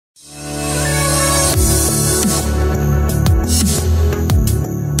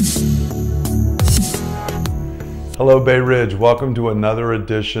Hello, Bay Ridge. Welcome to another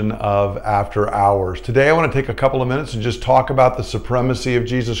edition of After Hours. Today I want to take a couple of minutes and just talk about the supremacy of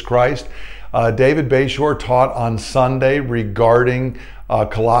Jesus Christ. David Bayshore taught on Sunday regarding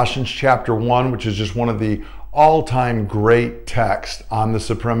Colossians chapter 1, which is just one of the all-time great texts on the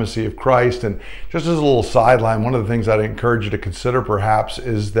supremacy of Christ. And just as a little sideline, one of the things I'd encourage you to consider perhaps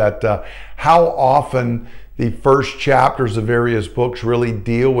is that how often the first chapters of various books really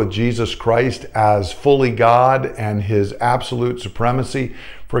deal with Jesus Christ as fully God and his absolute supremacy.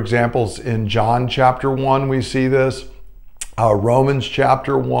 For example, in John chapter 1, we see this, Romans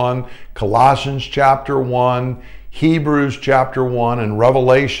chapter 1, Colossians chapter 1, Hebrews chapter 1, and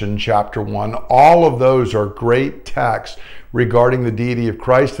Revelation chapter 1. All of those are great texts regarding the deity of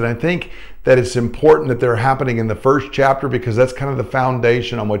Christ. And I think that it's important that they're happening in the first chapter because that's kind of the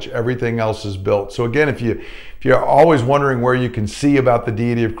foundation on which everything else is built. So again, if you're always wondering where you can see about the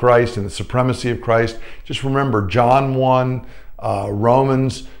deity of Christ and the supremacy of Christ, just remember John 1,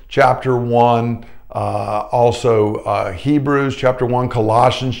 Romans chapter 1, also Hebrews chapter 1,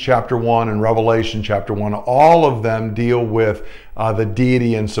 Colossians chapter 1, and Revelation chapter 1. All of them deal with the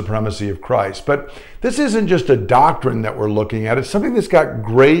deity and supremacy of Christ. But this isn't just a doctrine that we're looking at. It's something that's got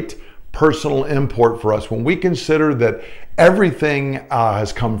great personal import for us. When we consider that everything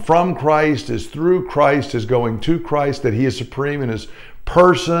has come from Christ, is through Christ, is going to Christ, that he is supreme in his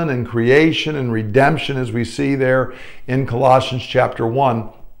person and creation and redemption, as we see there in Colossians chapter 1,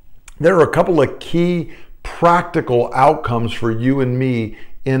 there are a couple of key practical outcomes for you and me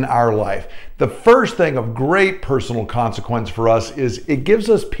in our life. The first thing of great personal consequence for us is it gives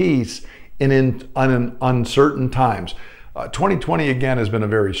us peace in uncertain times. 2020 again has been a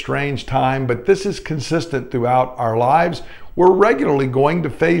very strange time, but this is consistent throughout our lives. We're regularly going to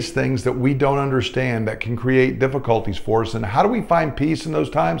face things that we don't understand that can create difficulties for us. And how do we find peace in those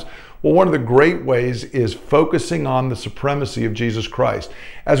times? Well, one of the great ways is focusing on the supremacy of Jesus Christ.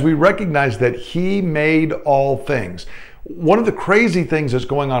 As we recognize that he made all things. One of the crazy things that's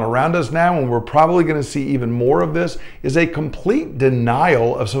going on around us now, and we're probably going to see even more of this, is a complete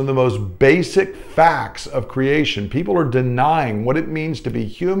denial of some of the most basic facts of creation. People are denying what it means to be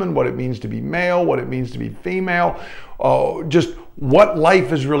human, what it means to be male, what it means to be female, just what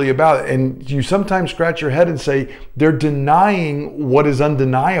life is really about. And you sometimes scratch your head and say, they're denying what is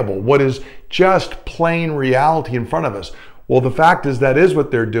undeniable, what is just plain reality in front of us. Well, the fact is that is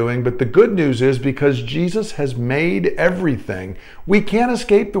what they're doing, but the good news is because Jesus has made everything, we can't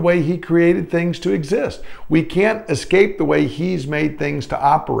escape the way he created things to exist. We can't escape the way he's made things to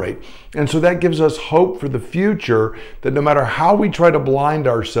operate. And so that gives us hope for the future that no matter how we try to blind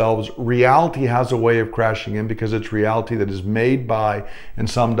ourselves, reality has a way of crashing in because it's reality that is made by and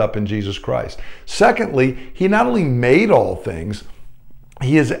summed up in Jesus Christ. Secondly, he not only made all things,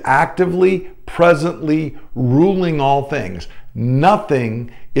 he is actively, presently ruling all things.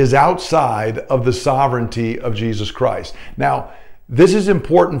 Nothing is outside of the sovereignty of Jesus Christ. Now, this is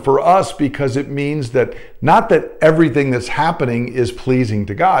important for us because it means that not that everything that's happening is pleasing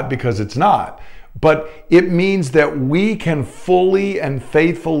to God, because it's not, but it means that we can fully and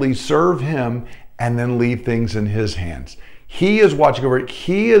faithfully serve him and then leave things in his hands. He is watching over it.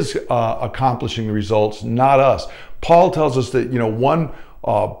 He is accomplishing the results, not us. Paul tells us that, one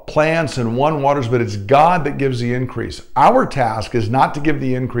plants and one waters, but it's God that gives the increase. Our task is not to give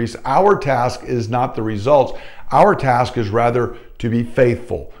the increase. Our task is not the results. Our task is rather to be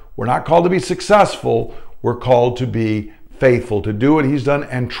faithful. We're not called to be successful. We're called to be faithful, to do what he's done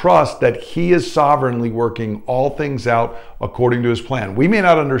and trust that he is sovereignly working all things out according to his plan. We may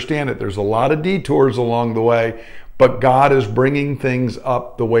not understand it. There's a lot of detours along the way, but God is bringing things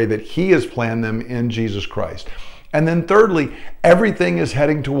up the way that he has planned them in Jesus Christ. And then thirdly, everything is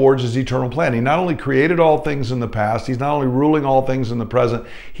heading towards his eternal plan. He not only created all things in the past, he's not only ruling all things in the present,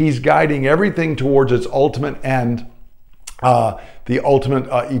 he's guiding everything towards its ultimate end, the ultimate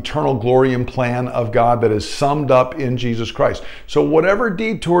eternal glory and plan of God that is summed up in Jesus Christ. So whatever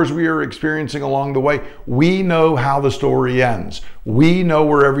detours we are experiencing along the way, we know how the story ends. We know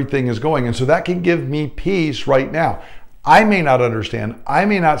where everything is going. And so that can give me peace right now. I may not understand. I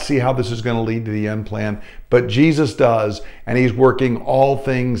may not see how this is going to lead to the end plan, but Jesus does, and he's working all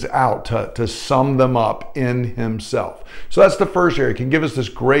things out to sum them up in himself. So that's the first area. It can give us this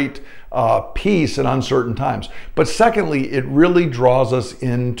great peace in uncertain times. But secondly, it really draws us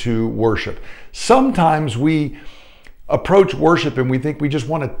into worship. Sometimes we approach worship and we think we just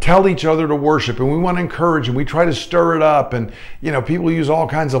want to tell each other to worship and we want to encourage and we try to stir it up, and people use all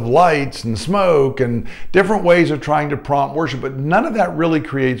kinds of lights and smoke and different ways of trying to prompt worship, but none of that really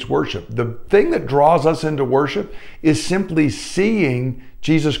creates worship. The thing that draws us into worship is simply seeing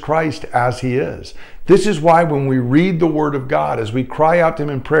Jesus Christ as he is. This is why when we read the Word of God, as we cry out to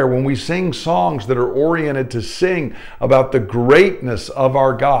him in prayer, when we sing songs that are oriented to sing about the greatness of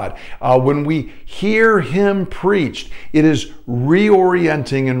our God, when we hear him preached, it is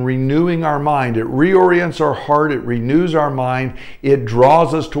reorienting and renewing our mind. It reorients our heart, it renews our mind, it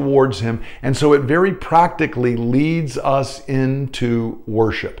draws us towards him, and so it very practically leads us into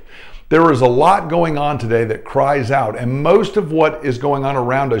worship. There is a lot going on today that cries out, and most of what is going on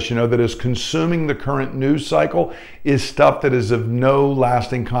around us, that is consuming the current news cycle is stuff that is of no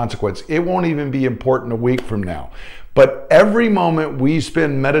lasting consequence. It won't even be important a week from now. But every moment we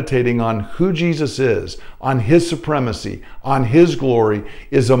spend meditating on who Jesus is, on his supremacy, on his glory,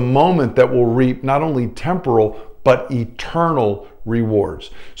 is a moment that will reap not only temporal, but eternal rewards.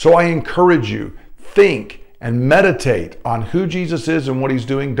 So I encourage you, think and meditate on who Jesus is and what he's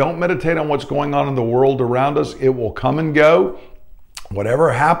doing. Don't meditate on what's going on in the world around us. It will come and go.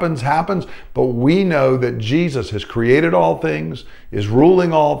 Whatever happens, happens, but we know that Jesus has created all things, is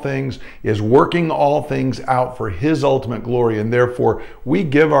ruling all things, is working all things out for his ultimate glory, and therefore we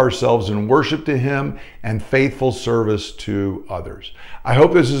give ourselves in worship to him and faithful service to others. I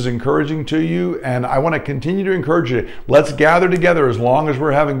hope this is encouraging to you, and I want to continue to encourage you. Let's gather together as long as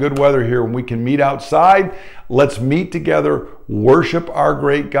we're having good weather here and we can meet outside. Let's meet together, worship our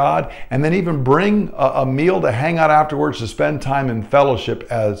great God, and then even bring a meal to hang out afterwards, to spend time in fellowship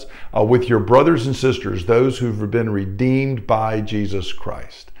as with your brothers and sisters, those who've been redeemed by Jesus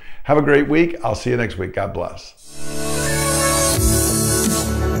Christ. Have a great week. I'll see you next week. God bless.